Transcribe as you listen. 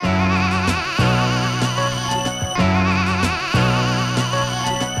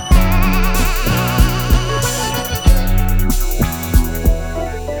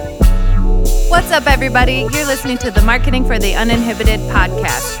What's up, everybody? You're listening to the Marketing for the Uninhibited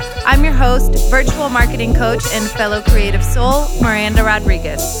podcast. I'm your host, virtual marketing coach, and fellow creative soul, Miranda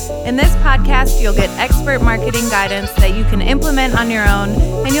Rodriguez. In this podcast, you'll get expert marketing guidance that you can implement on your own,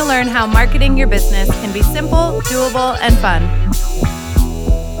 and you'll learn how marketing your business can be simple, doable, and fun.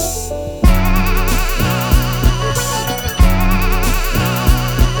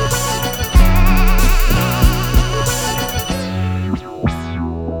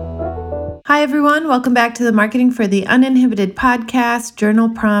 Hi, everyone. Welcome back to the Marketing for the Uninhibited podcast journal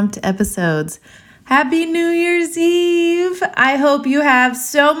prompt episodes. Happy New Year's Eve. I hope you have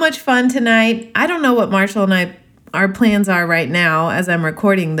so much fun tonight. I don't know what Marshall and our plans are right now as I'm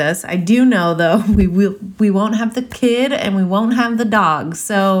recording this. I do know, though, we won't have the kid and we won't have the dog.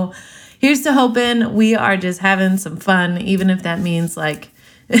 So here's to hoping we are just having some fun, even if that means like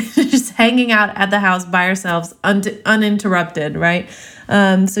just hanging out at the house by ourselves uninterrupted, right?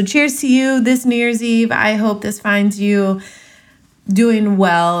 So cheers to you this New Year's Eve. I hope this finds you doing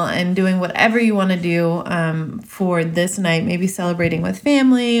well and doing whatever you want to do for this night. Maybe celebrating with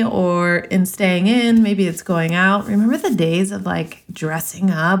family or in staying in. Maybe it's going out. Remember the days of like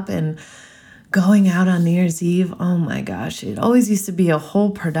dressing up and going out on New Year's Eve? Oh my gosh, it always used to be a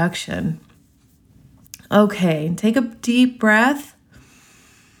whole production. Okay, take a deep breath.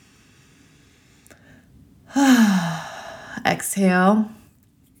 Exhale.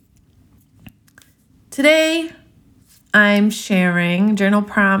 Today, I'm sharing journal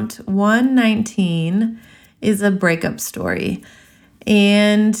prompt 119 is a breakup story.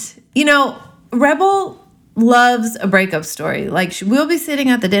 And, Rebel loves a breakup story. Like, we'll be sitting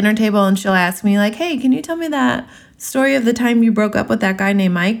at the dinner table and she'll ask me like, hey, can you tell me that story of the time you broke up with that guy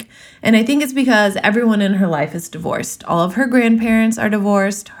named Mike? And I think it's because everyone in her life is divorced. All of her grandparents are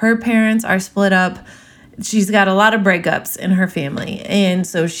divorced. Her parents are split up. She's got a lot of breakups in her family. And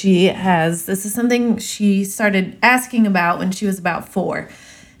so this is something she started asking about when she was about 4.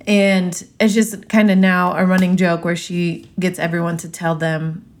 And it's just kind of now a running joke where she gets everyone to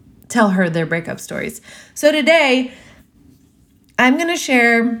tell her their breakup stories. So today, I'm going to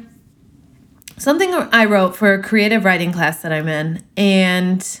share something I wrote for a creative writing class that I'm in.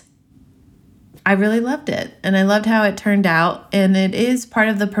 And I really loved it, and I loved how it turned out, and it is part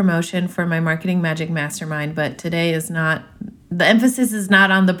of the promotion for my Marketing Magic Mastermind, but today the emphasis is not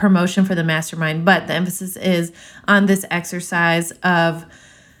on the promotion for the mastermind, but the emphasis is on this exercise of,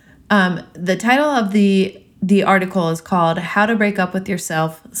 the title of the article is called How to Break Up with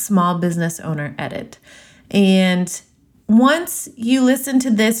Yourself, Small Business Owner Edit. And once you listen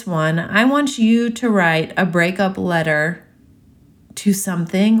to this one, I want you to write a breakup letter to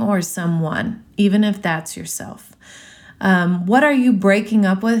something or someone, even if that's yourself. What are you breaking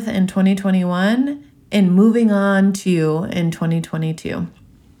up with in 2021 and moving on to in 2022?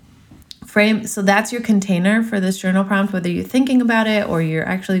 So that's your container for this journal prompt, whether you're thinking about it or you're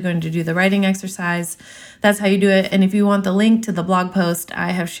actually going to do the writing exercise. That's how you do it. And if you want the link to the blog post,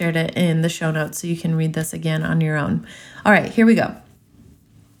 I have shared it in the show notes so you can read this again on your own. All right, here we go.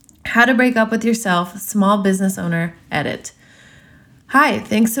 How to break up with yourself, small business owner edit. Hi,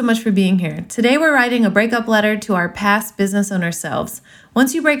 thanks so much for being here. Today we're writing a breakup letter to our past business owner selves.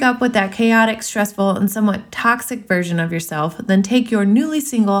 Once you break up with that chaotic, stressful, and somewhat toxic version of yourself, then take your newly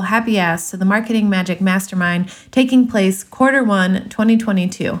single happy ass to the Marketing Magic Mastermind taking place Q1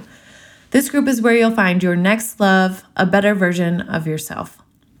 2022. This group is where you'll find your next love, a better version of yourself.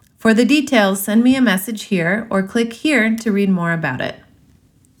 For the details, send me a message here or click here to read more about it.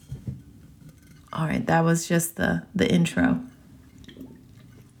 All right, that was just the intro.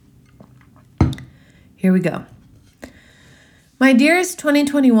 Here we go. My dearest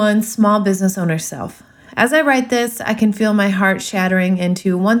 2021 small business owner self, as I write this, I can feel my heart shattering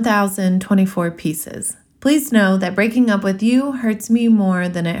into 1,024 pieces. Please know that breaking up with you hurts me more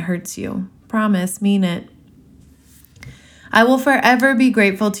than it hurts you. Promise, mean it. I will forever be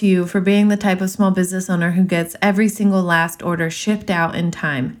grateful to you for being the type of small business owner who gets every single last order shipped out in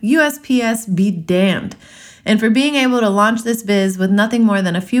time. USPS be damned. And for being able to launch this biz with nothing more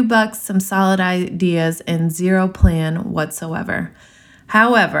than a few bucks, some solid ideas, and zero plan whatsoever.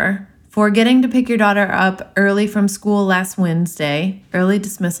 However, for getting to pick your daughter up early from school last Wednesday, early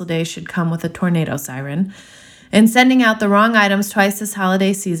dismissal day should come with a tornado siren, and sending out the wrong items twice this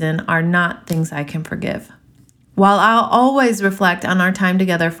holiday season are not things I can forgive. While I'll always reflect on our time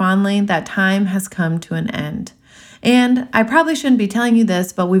together fondly, that time has come to an end. And I probably shouldn't be telling you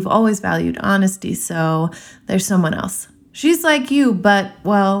this, but we've always valued honesty, so there's someone else. She's like you, but,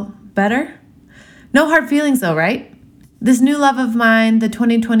 well, better? No hard feelings though, right? This new love of mine, the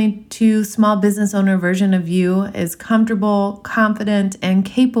 2022 small business owner version of you, is comfortable, confident, and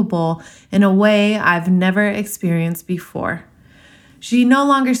capable in a way I've never experienced before. She no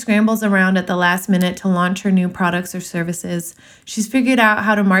longer scrambles around at the last minute to launch her new products or services. She's figured out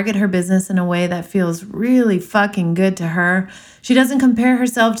how to market her business in a way that feels really fucking good to her. She doesn't compare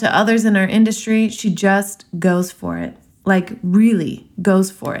herself to others in her industry. She just goes for it. Like, really goes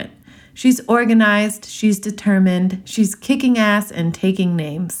for it. She's organized, she's determined, she's kicking ass and taking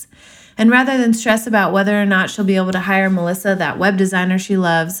names. And rather than stress about whether or not she'll be able to hire Melissa, that web designer she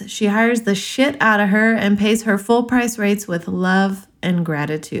loves, she hires the shit out of her and pays her full price rates with love and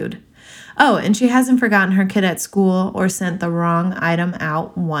gratitude. Oh, and she hasn't forgotten her kid at school or sent the wrong item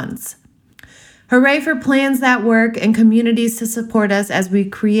out once. Hooray for plans that work and communities to support us as we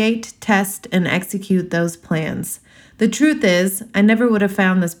create, test, and execute those plans. The truth is, I never would have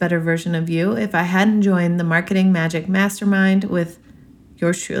found this better version of you if I hadn't joined the Marketing Magic Mastermind with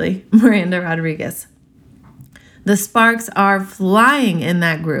yours truly, Miranda Rodriguez. The sparks are flying in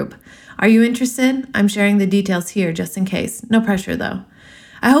that group. Are you interested? I'm sharing the details here just in case. No pressure though.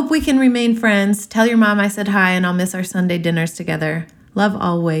 I hope we can remain friends. Tell your mom I said hi and I'll miss our Sunday dinners together. Love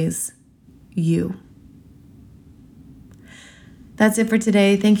always, you. That's it for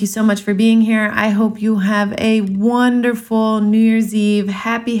today. Thank you so much for being here. I hope you have a wonderful New Year's Eve.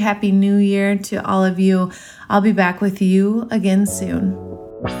 Happy New Year to all of you. I'll be back with you again soon.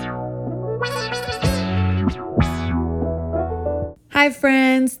 Hi,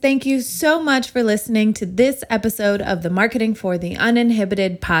 friends. Thank you so much for listening to this episode of the Marketing for the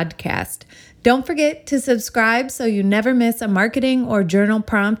Uninhibited podcast. Don't forget to subscribe so you never miss a marketing or journal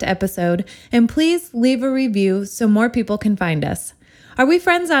prompt episode, and please leave a review so more people can find us. Are we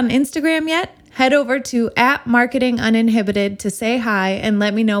friends on Instagram yet? Head over to @marketinguninhibited to say hi and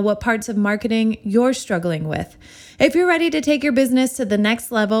let me know what parts of marketing you're struggling with. If you're ready to take your business to the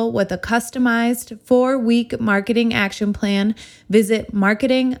next level with a customized 4-week marketing action plan, visit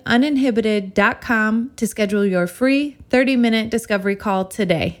marketinguninhibited.com to schedule your free 30-minute discovery call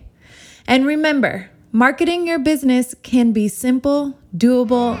today. And remember, marketing your business can be simple,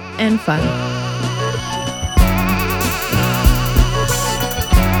 doable, and fun.